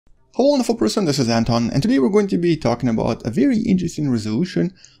Hello wonderful person, this is Anton, and today we're going to be talking about a very interesting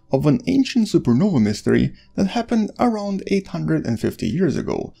resolution of an ancient supernova mystery that happened around 850 years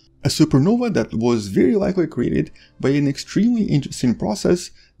ago. A supernova that was very likely created by an extremely interesting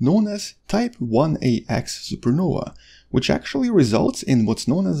process known as Type 1ax supernova, which actually results in what's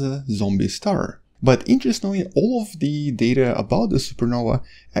known as a zombie star. But interestingly, all of the data about the supernova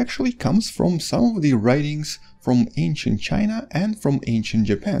actually comes from some of the writings from ancient China and from ancient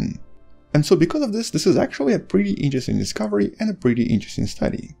Japan. And so because of this is actually a pretty interesting discovery and a pretty interesting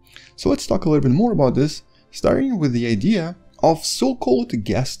study. So let's talk a little bit more about this, starting with the idea of so-called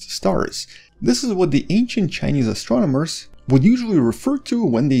guest stars. This is what the ancient Chinese astronomers would usually refer to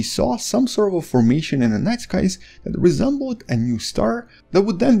when they saw some sort of a formation in the night skies that resembled a new star that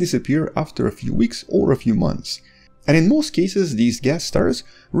would then disappear after a few weeks or a few months. And in most cases, these guest stars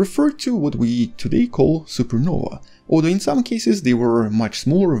refer to what we today call supernova, although in some cases they were much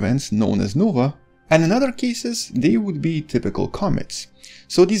smaller events known as nova, and in other cases they would be typical comets.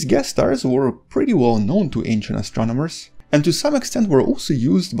 So these guest stars were pretty well known to ancient astronomers, and to some extent were also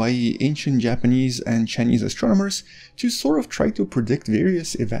used by ancient Japanese and Chinese astronomers to sort of try to predict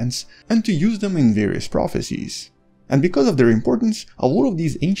various events and to use them in various prophecies. And because of their importance, a lot of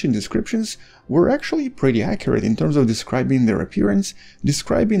these ancient descriptions were actually pretty accurate in terms of describing their appearance,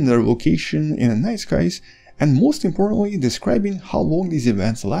 describing their location in the night skies, and most importantly, describing how long these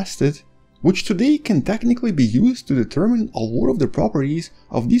events lasted, which today can technically be used to determine a lot of the properties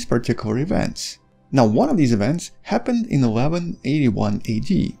of these particular events. Now, one of these events happened in 1181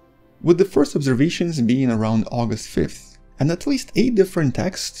 AD, with the first observations being around August 5th, and at least 8 different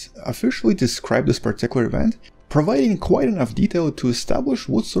texts officially describe this particular event, providing quite enough detail to establish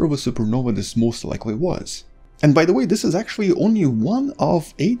what sort of a supernova this most likely was. And by the way, this is actually only one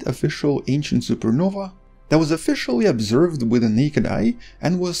of 8 official ancient supernova that was officially observed with the naked eye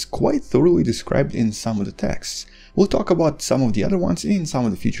and was quite thoroughly described in some of the texts. We'll talk about some of the other ones in some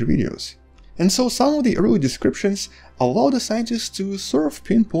of the future videos. And so some of the early descriptions allow the scientists to sort of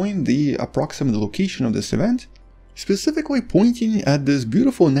pinpoint the approximate location of this event, specifically pointing at this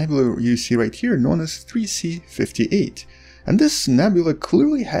beautiful nebula you see right here known as 3C58. And this nebula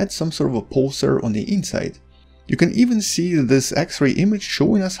clearly had some sort of a pulsar on the inside. You can even see this X-ray image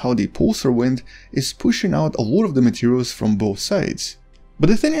showing us how the pulsar wind is pushing out a lot of the materials from both sides. But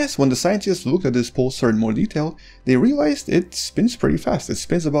the thing is, when the scientists looked at this pulsar in more detail, they realized it spins pretty fast. It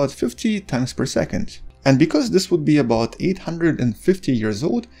spins about 50 times per second. And because this would be about 850 years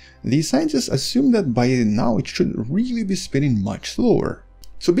old, the scientists assumed that by now it should really be spinning much slower.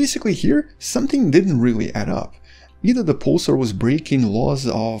 So basically here, something didn't really add up. Either the pulsar was breaking laws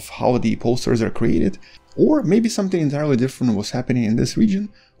of how the pulsars are created, or maybe something entirely different was happening in this region,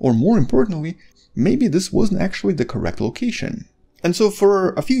 or more importantly, maybe this wasn't actually the correct location. And so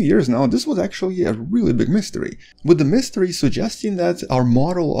for a few years now, this was actually a really big mystery, with the mystery suggesting that our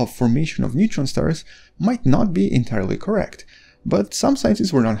model of formation of neutron stars might not be entirely correct. But some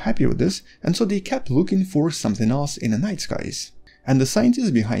scientists were not happy with this, and so they kept looking for something else in the night skies. And the scientists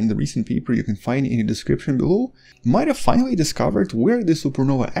behind the recent paper you can find in the description below might have finally discovered where the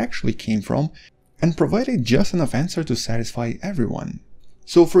supernova actually came from and provided just enough answer to satisfy everyone.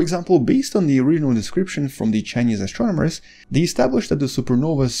 So for example, based on the original description from the Chinese astronomers, they established that the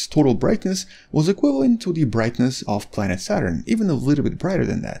supernova's total brightness was equivalent to the brightness of planet Saturn, even a little bit brighter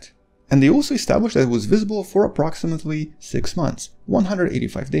than that. And they also established that it was visible for approximately 6 months,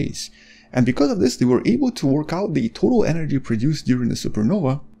 185 days. And because of this, they were able to work out the total energy produced during the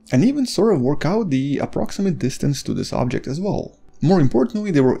supernova, and even sort of work out the approximate distance to this object as well. More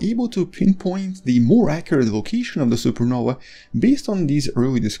importantly, they were able to pinpoint the more accurate location of the supernova based on these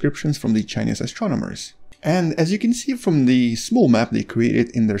early descriptions from the Chinese astronomers. And as you can see from the small map they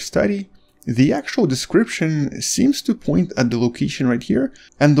created in their study, the actual description seems to point at the location right here,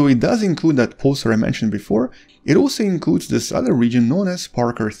 and though it does include that pulsar I mentioned before, it also includes this other region known as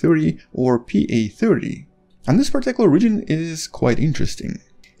Parker 30 or PA30. And this particular region is quite interesting.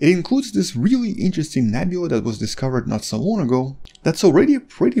 It includes this really interesting nebula that was discovered not so long ago, that's already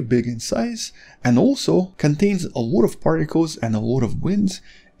pretty big in size, and also contains a lot of particles and a lot of winds,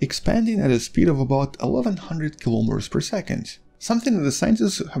 expanding at a speed of about 1100 km per second, something that the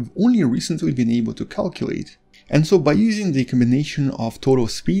scientists have only recently been able to calculate. And so by using the combination of total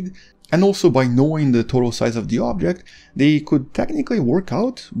speed, and also by knowing the total size of the object, they could technically work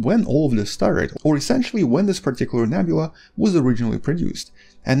out when all of this started, or essentially when this particular nebula was originally produced.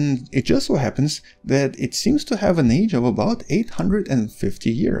 And it just so happens that it seems to have an age of about 850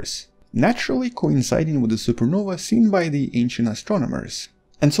 years, naturally coinciding with the supernova seen by the ancient astronomers.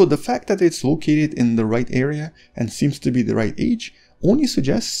 And so the fact that it's located in the right area and seems to be the right age only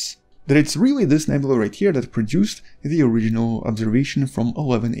suggests that it's really this nebula right here that produced the original observation from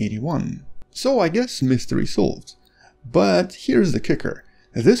 1181. So I guess mystery solved. But here's the kicker.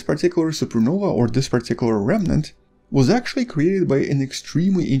 This particular supernova, or this particular remnant, was actually created by an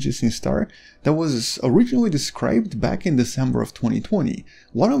extremely interesting star that was originally described back in December of 2020,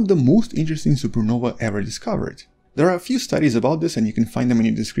 one of the most interesting supernova ever discovered. There are a few studies about this and you can find them in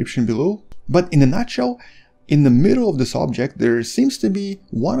the description below, but in a nutshell, in the middle of this object there seems to be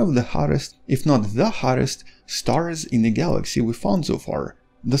one of the hottest, if not the hottest, stars in the galaxy we found so far,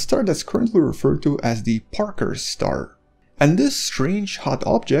 the star that's currently referred to as the Parker's star. And this strange hot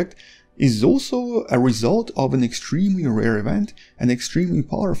object is also a result of an extremely rare event, an extremely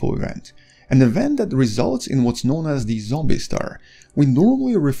powerful event. An event that results in what's known as the zombie star. We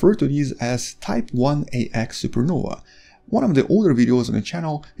normally refer to these as Type 1AX supernova. One of the older videos on the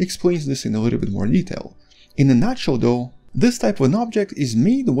channel explains this in a little bit more detail. In a nutshell though, this type of an object is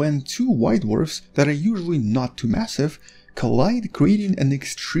made when two white dwarfs that are usually not too massive collide, creating an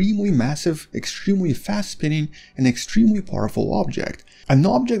extremely massive, extremely fast-spinning, and extremely powerful object. An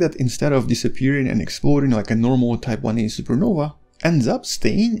object that instead of disappearing and exploding like a normal Type 1A supernova, ends up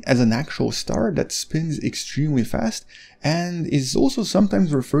staying as an actual star that spins extremely fast and is also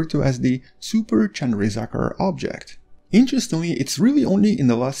sometimes referred to as the Super Chandrasekhar object. Interestingly, it's really only in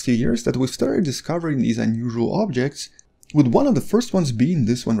the last few years that we've started discovering these unusual objects, with one of the first ones being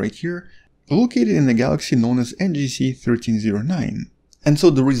this one right here, located in a galaxy known as NGC 1309. And so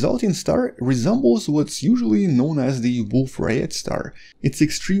the resulting star resembles what's usually known as the Wolf-Rayet star. It's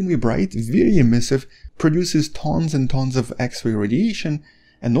extremely bright, very emissive, produces tons and tons of X-ray radiation,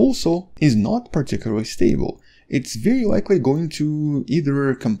 and also is not particularly stable. It's very likely going to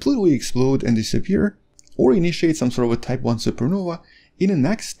either completely explode and disappear, or initiate some sort of a Type 1 supernova in the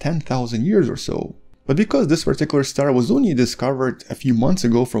next 10,000 years or so. But because this particular star was only discovered a few months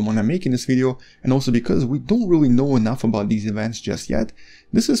ago from when I'm making this video, and also because we don't really know enough about these events just yet,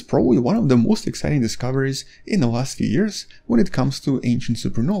 this is probably one of the most exciting discoveries in the last few years when it comes to ancient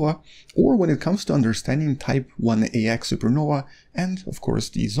supernova, or when it comes to understanding Type 1AX supernova, and of course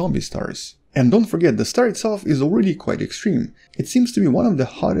the zombie stars. And don't forget, the star itself is already quite extreme. It seems to be one of the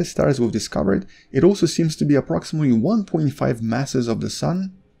hottest stars we've discovered. It also seems to be approximately 1.5 masses of the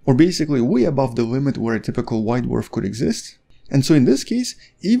Sun, or basically way above the limit where a typical white dwarf could exist. And so in this case,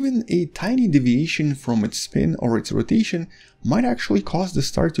 even a tiny deviation from its spin or its rotation might actually cause the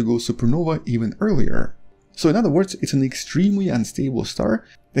star to go supernova even earlier. So in other words, it's an extremely unstable star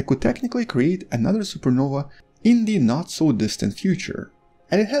that could technically create another supernova in the not so distant future.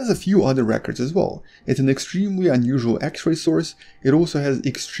 And it has a few other records as well. It's an extremely unusual X-ray source. It also has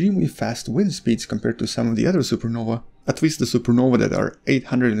extremely fast wind speeds compared to some of the other supernova, at least the supernova that are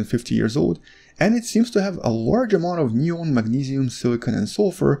 850 years old, and it seems to have a large amount of neon, magnesium, silicon, and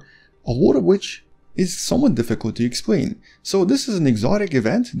sulfur, a lot of which is somewhat difficult to explain. So this is an exotic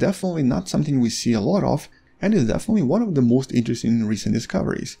event, definitely not something we see a lot of, and is definitely one of the most interesting recent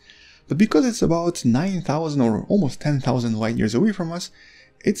discoveries. But because it's about 9,000 or almost 10,000 light years away from us,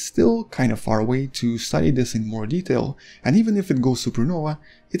 it's still kind of far away to study this in more detail, and even if it goes supernova,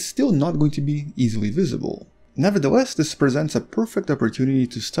 it's still not going to be easily visible. Nevertheless, this presents a perfect opportunity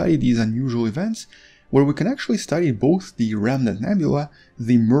to study these unusual events, where we can actually study both the remnant nebula,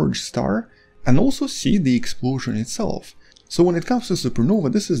 the merged star, and also see the explosion itself. So when it comes to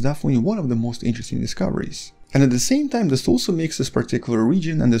supernova, this is definitely one of the most interesting discoveries. And at the same time, this also makes this particular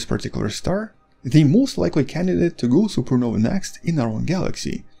region and this particular star the most likely candidate to go supernova next in our own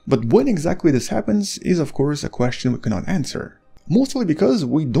galaxy. But when exactly this happens is of course a question we cannot answer. Mostly because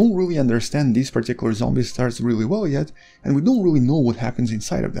we don't really understand these particular zombie stars really well yet, and we don't really know what happens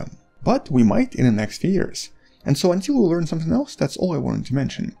inside of them. But we might in the next few years. And so until we learn something else, that's all I wanted to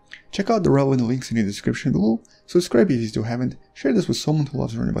mention. Check out the relevant links in the description below, subscribe if you still haven't, share this with someone who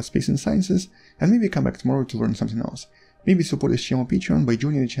loves learning about space and sciences, and maybe come back tomorrow to learn something else. Maybe support this channel on Patreon by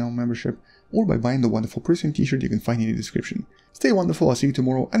joining the channel membership, or by buying the Wonderful Person t-shirt you can find in the description. Stay wonderful, I'll see you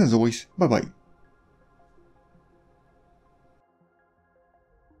tomorrow, and as always, bye bye.